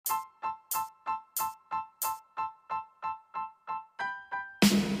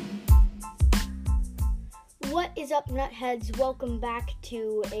What is up, nutheads? Welcome back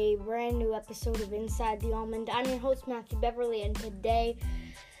to a brand new episode of Inside the Almond. I'm your host, Matthew Beverly, and today,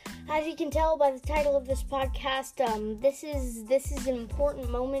 as you can tell by the title of this podcast, this is an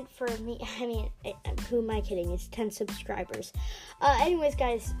important moment for me. I mean, who am I kidding? It's 10 subscribers. Anyways,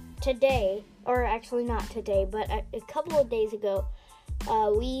 guys, today, or actually not today, but a couple of days ago,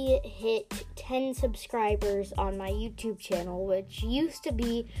 we hit 10 subscribers on my YouTube channel, which used to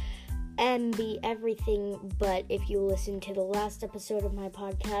be MB Everything, but if you listen to the last episode of my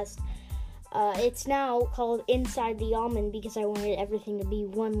podcast, it's now called Inside the Almond because I wanted everything to be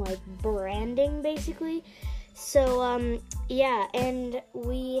one, like, branding, basically. So, yeah, and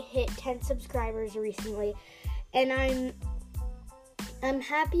we hit 10 subscribers recently, and I'm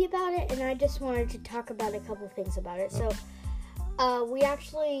happy about it, and I just wanted to talk about a couple things about it. So, we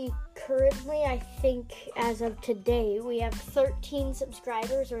actually currently, I think, as of today, we have 13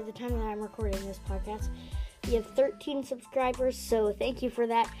 subscribers, or the time that I'm recording this podcast. We have 13 subscribers, so thank you for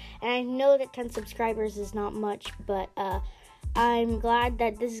that. And I know that 10 subscribers is not much, but I'm glad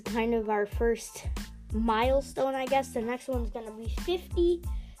that this is kind of our first milestone, I guess. The next one's going to be 50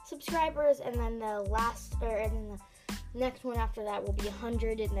 subscribers, and then the next one after that will be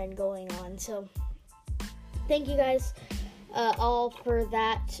 100, and then going on. So, thank you guys all for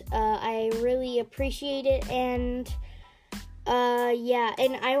that. I really appreciate it, and yeah,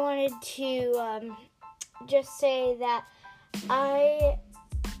 and I wanted to just say that I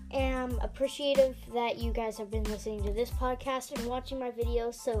am appreciative that you guys have been listening to this podcast and watching my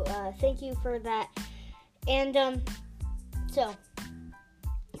videos, so thank you for that. And so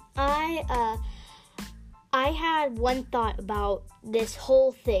I had one thought about this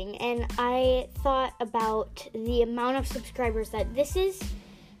whole thing, and I thought about the amount of subscribers that this is,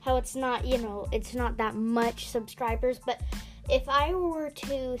 how it's not, it's not that much subscribers, but if I were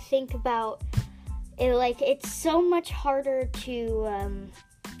to think about it, like, it's so much harder to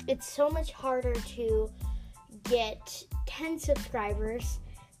get 10 subscribers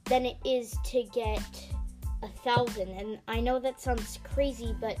than it is to get 1,000, and I know that sounds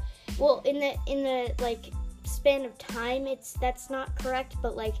crazy, but, well, in the like, span of time, that's not correct,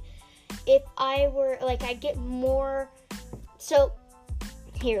 but, like, if I were, like, I get more, so,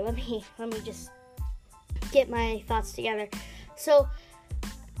 here, let me just get my thoughts together. So,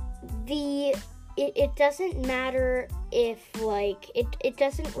 it doesn't matter if, like, it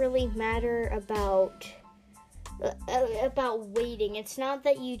doesn't really matter about waiting. It's not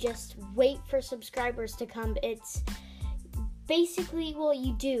that you just wait for subscribers to come. It's basically, well,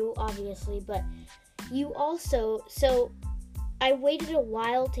 you do, obviously, but you also, so I waited a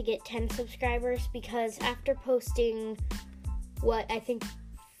while to get 10 subscribers because after posting, I think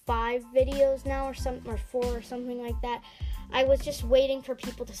 5 videos now or 4 or something like that, I was just waiting for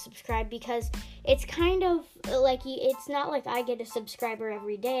people to subscribe because it's kind of like, it's not like I get a subscriber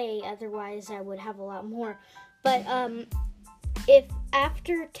every day, otherwise I would have a lot more. But if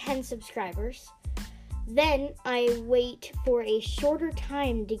after 10 subscribers, then I wait for a shorter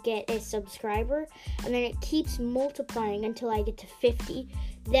time to get a subscriber, and then it keeps multiplying until I get to 50.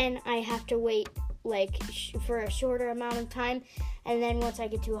 Then I have to wait, like, for a shorter amount of time, and then once I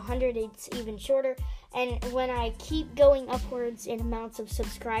get to 100, it's even shorter. And when I keep going upwards in amounts of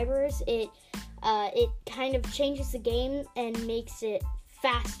subscribers, it kind of changes the game and makes it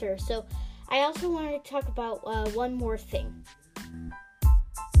faster. So I also wanted to talk about one more thing.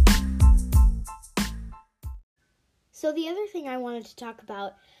 So the other thing I wanted to talk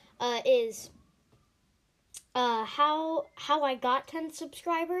about is how I got 10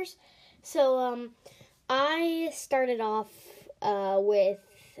 subscribers. So I started off with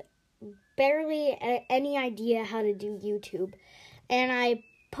barely any idea how to do YouTube, and I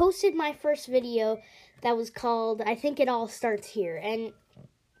posted my first video that was called I Think It All Starts Here, and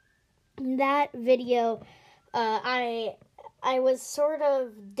that video I was sort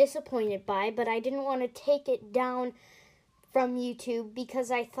of disappointed by, but I didn't want to take it down from YouTube because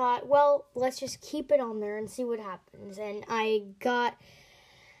I thought, well, let's just keep it on there and see what happens. And I got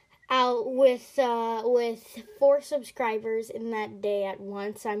out with 4 subscribers in that day at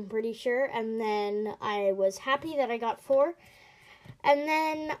once, I'm pretty sure, and then I was happy that I got 4, and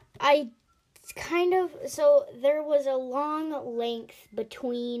then so there was a long length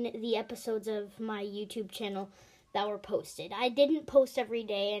between the episodes of my YouTube channel that were posted. I didn't post every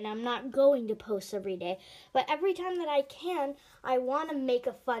day, and I'm not going to post every day, but every time that I can, I want to make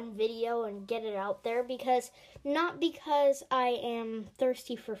a fun video and get it out there, not because I am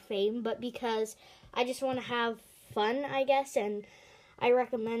thirsty for fame, but because I just want to have fun, I guess, and I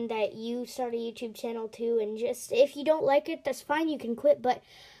recommend that you start a YouTube channel too, and just, if you don't like it, that's fine, you can quit, but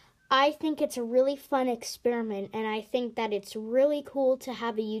I think it's a really fun experiment, and I think that it's really cool to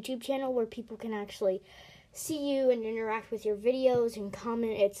have a YouTube channel where people can actually see you and interact with your videos and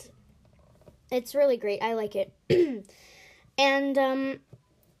comment. It's really great. I like it. And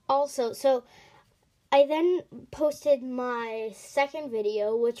also, so I then posted my second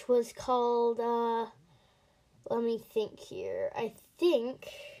video, which was called, let me think here. I'm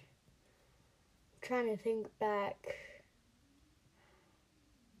trying to think back.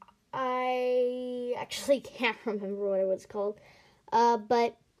 I actually can't remember what it was called.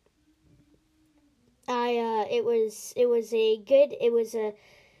 But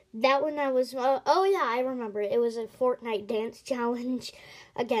that one I was, oh yeah, I remember it. It was a Fortnite dance challenge.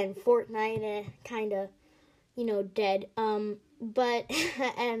 Again, Fortnite, kind of, dead. But,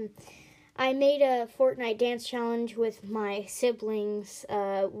 I made a Fortnite dance challenge with my siblings,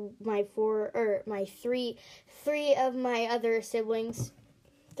 three of my other siblings,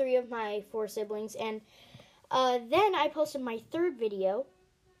 3 of my 4 siblings, and, then I posted my third video,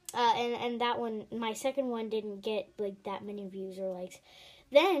 and that one, my second one didn't get, that many views or likes.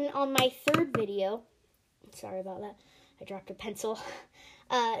 Then, on my third video, sorry about that, I dropped a pencil,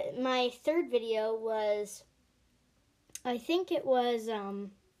 my third video was, it was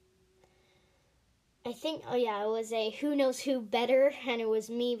a Who Knows Who Better, and it was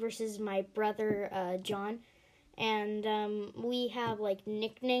me versus my brother, John, and, we have,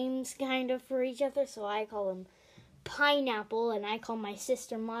 nicknames, kind of, for each other, so I call him Pineapple, and I call my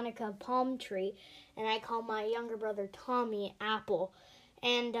sister Monica Palm Tree, and I call my younger brother Tommy Apple,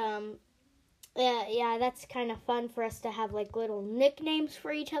 and, that's kind of fun for us to have, little nicknames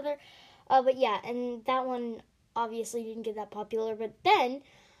for each other, but yeah, and that one obviously didn't get that popular, but then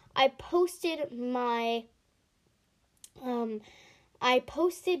I posted my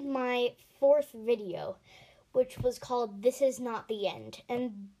fourth video, which was called This Is Not the End,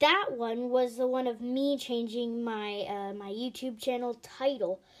 and that one was the one of me changing my my YouTube channel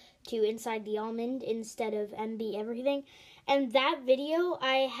title to Inside the Almond instead of MB Everything, and that video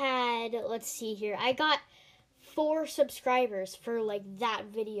I had, let's see here, I got 4 subscribers for that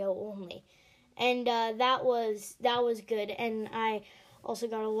video only, and that was good, and I also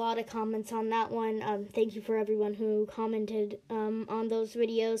got a lot of comments on that one. Thank you for everyone who commented on those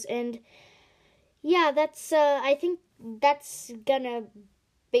videos. And yeah, that's I think that's gonna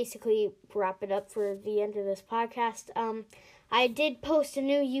basically wrap it up for the end of this podcast. I did post a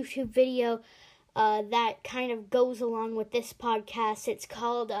new YouTube video that kind of goes along with this podcast. It's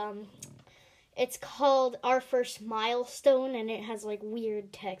called Our First Milestone, and it has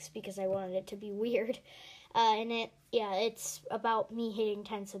weird text because I wanted it to be weird. And it's about me hitting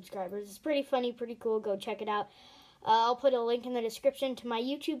 10 subscribers. It's pretty funny, pretty cool. Go check it out. I'll put a link in the description to my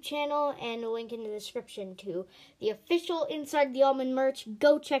YouTube channel and a link in the description to the official Inside the Almond merch.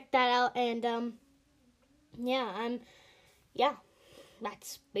 Go check that out. And,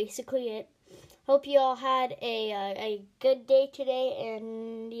 that's basically it. Hope you all had a good day today.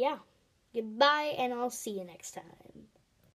 And, goodbye, and I'll see you next time.